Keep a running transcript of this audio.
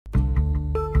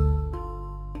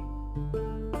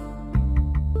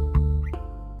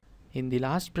In the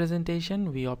last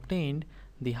presentation, we obtained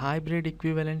the hybrid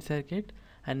equivalent circuit,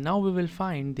 and now we will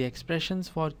find the expressions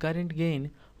for current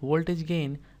gain, voltage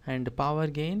gain, and power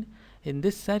gain. In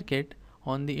this circuit,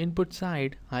 on the input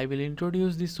side, I will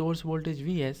introduce the source voltage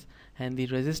Vs and the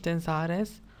resistance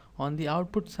Rs. On the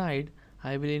output side,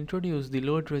 I will introduce the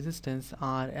load resistance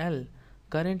RL.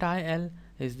 Current IL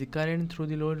is the current through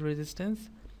the load resistance.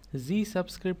 Z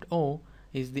subscript O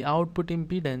is the output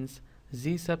impedance.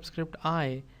 Z subscript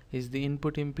I is the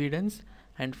input impedance.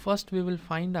 And first we will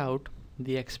find out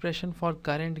the expression for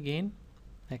current gain.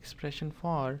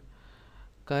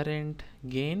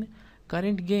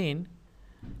 Current gain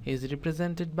is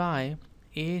represented by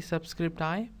A subscript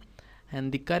I,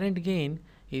 and the current gain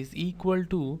is equal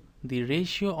to the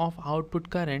ratio of output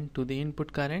current to the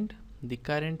input current. The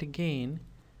current gain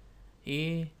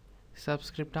A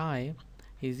subscript I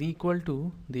is equal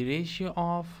to the ratio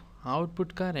of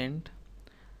output current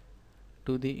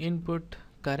to the input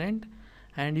current,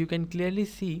 and you can clearly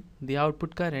see the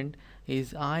output current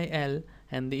is IL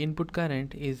and the input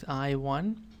current is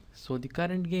I1. So the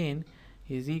current gain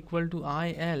is equal to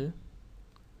IL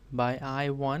by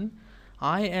I1.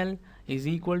 IL is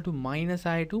equal to minus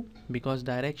I2 because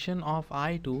direction of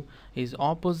I2 is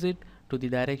opposite to the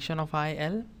direction of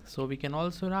IL. So we can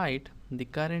also write the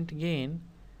current gain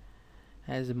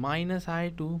as minus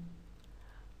I2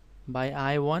 by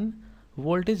I1.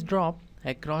 Voltage drop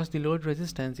across the load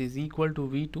resistance is equal to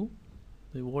V2.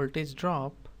 The voltage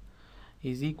drop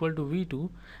is equal to V2,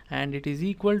 and it is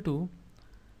equal to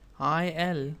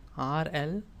IL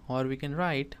RL, or we can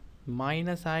write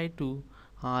minus I2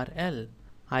 RL.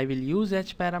 I will use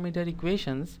H parameter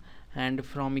equations, and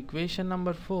from equation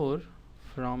number 4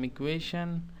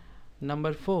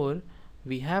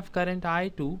 we have current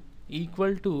I2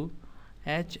 equal to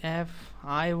HF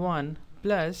I1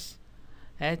 plus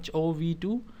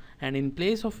HOV2, and in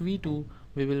place of V2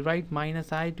 we will write minus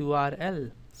I2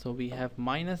 RL. So we have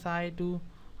minus I2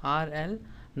 RL.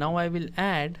 Now I will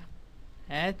add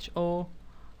HO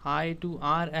I2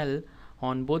 RL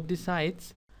on both the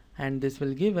sides, and this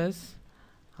will give us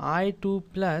I2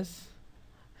 plus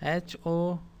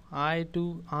HO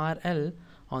I2 RL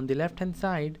on the left hand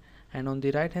side, and on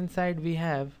the right hand side we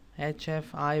have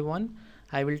HF I1.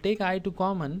 I will take I2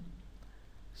 common,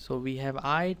 so we have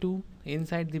I2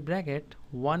 inside the bracket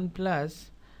 1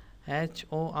 plus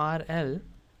HORL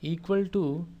equal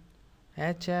to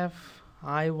HF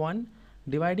I1.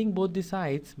 Dividing both the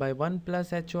sides by 1 plus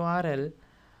HORL,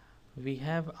 we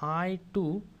have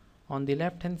I2 on the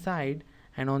left hand side,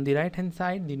 and on the right hand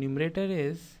side the numerator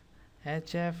is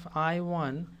HF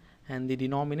I1 and the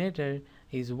denominator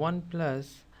is 1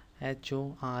 plus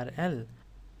HORL.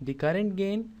 The current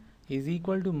gain is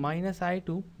equal to minus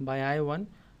I2 by I1,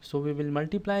 so we will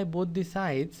multiply both the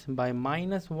sides by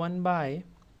minus 1 by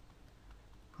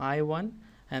I1,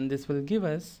 and this will give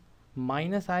us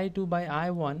minus I2 by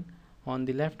I1 on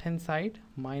the left hand side,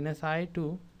 minus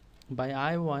I2 by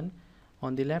I1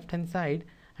 on the left hand side,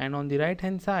 and on the right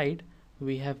hand side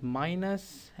we have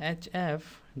minus HF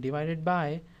divided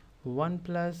by 1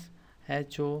 plus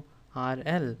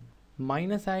HORL.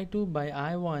 Minus I2 by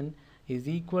I1 is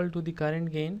equal to the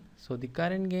current gain, so the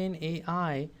current gain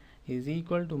AI is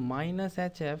equal to minus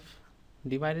HF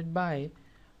divided by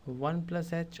 1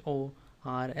 plus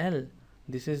HORL.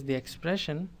 This is the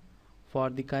expression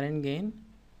for the current gain,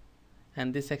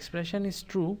 and this expression is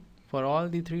true for all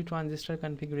the 3 transistor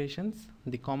configurations: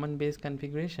 the common base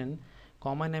configuration,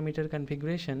 common emitter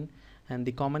configuration, and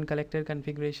the common collector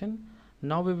configuration.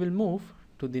 Now we will move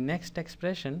to the next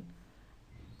expression,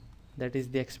 that is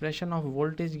the expression of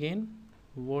voltage gain.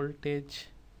 Voltage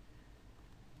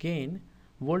gain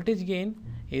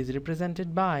is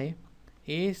represented by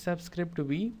A subscript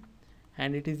V,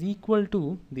 and it is equal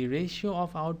to the ratio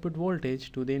of output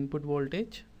voltage to the input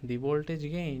voltage. The voltage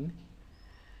gain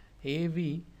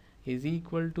AV is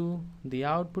equal to the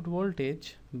output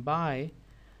voltage by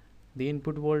the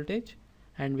input voltage,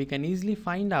 and we can easily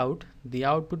find out the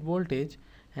output voltage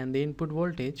and the input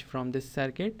voltage from this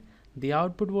circuit. The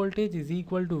output voltage is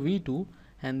equal to V2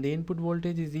 and the input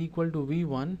voltage is equal to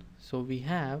V1, so we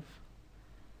have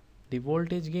the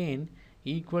voltage gain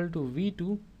equal to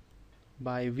V2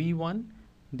 by V1.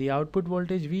 The output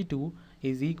voltage V2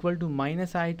 is equal to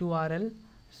minus I2 RL,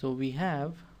 so we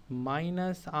have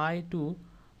minus I2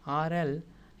 RL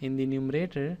in the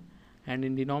numerator, and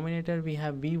in denominator we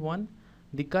have V1.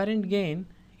 The current gain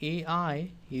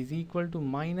AI is equal to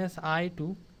minus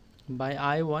I2 by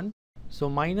I1, so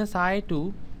minus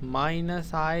I2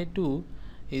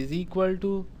 is equal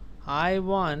to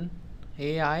I1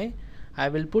 AI. I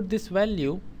will put this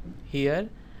value here,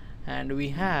 and we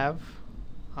have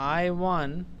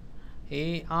I1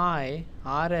 AI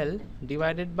RL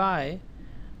divided by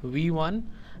V1.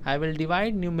 I will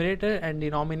divide numerator and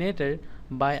denominator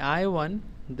by I1.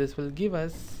 This will give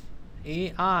us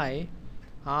AI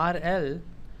RL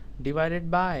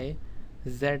divided by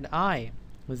ZI.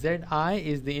 ZI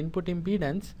is the input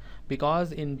impedance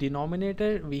because in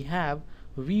denominator we have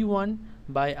V1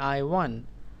 by I1.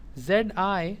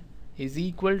 ZI is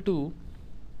equal to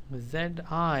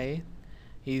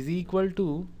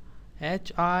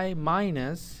HI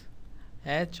minus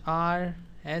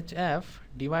HF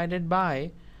divided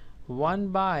by 1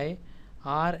 by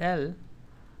RL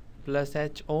plus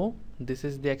HO. This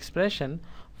is the expression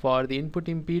for the input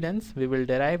impedance. We will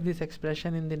derive this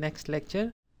expression in the next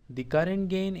lecture. The current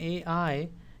gain AI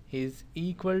is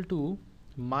equal to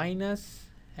minus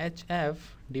HF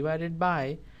divided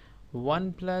by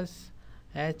 1 plus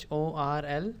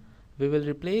HORL. We will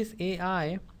replace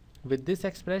AI with this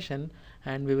expression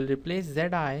and we will replace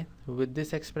ZI with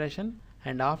this expression,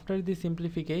 and after the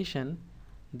simplification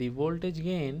the voltage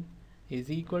gain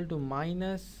is equal to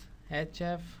minus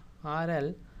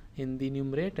HFRL in the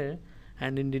numerator,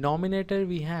 and in denominator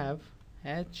we have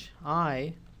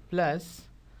HI plus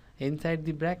inside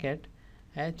the bracket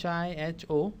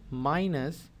HIHO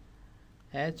minus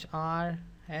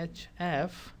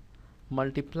HRHF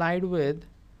multiplied with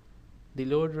the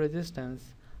load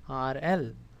resistance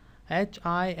RL.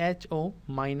 HIHO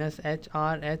minus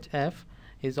HRHF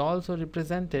is also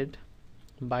represented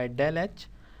by del H.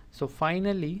 So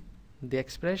finally the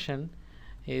expression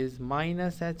is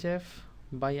minus HF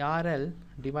by RL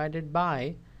divided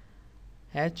by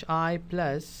HI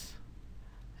plus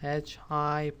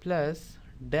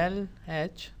del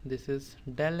H. This is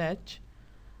del H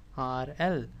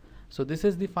RL. So this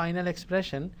is the final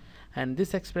expression, and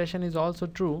this expression is also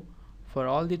true for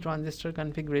all the transistor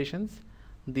configurations.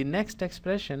 The next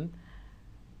expression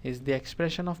is the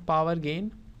expression of power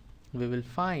gain. We will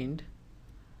find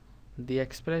the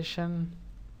expression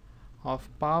of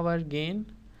power gain.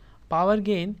 Power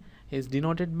gain is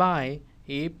denoted by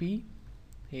AP,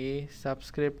 A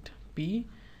subscript P,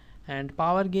 and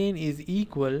power gain is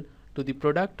equal to the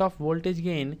product of voltage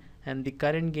gain and the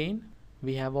current gain.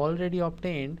 We have already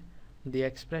obtained the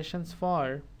expressions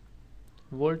for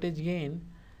voltage gain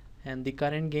and the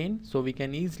current gain, so we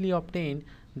can easily obtain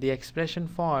the expression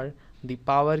for the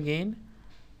power gain.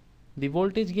 The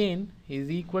voltage gain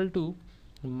is equal to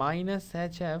minus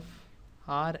HF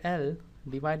RL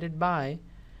divided by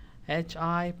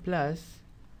HI plus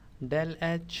del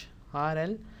H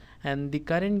RL, and the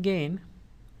current gain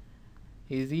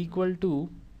is equal to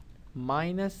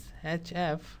minus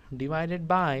HF divided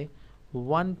by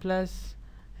 1 plus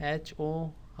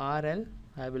HORL.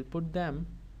 I will put them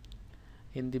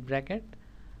in the bracket.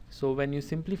 So when you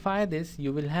simplify this,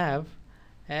 you will have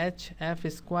HF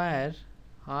square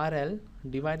RL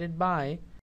divided by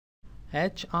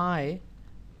HI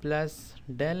plus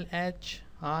del H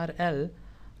RL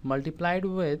multiplied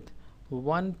with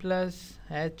 1 plus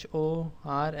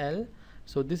HORL.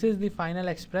 So this is the final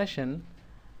expression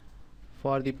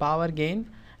for the power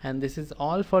gain, and this is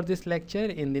all for this lecture.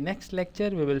 In the next lecture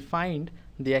we will find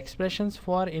the expressions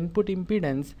for input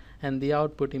impedance and the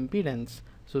output impedance.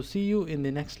 So see you in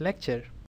the next lecture.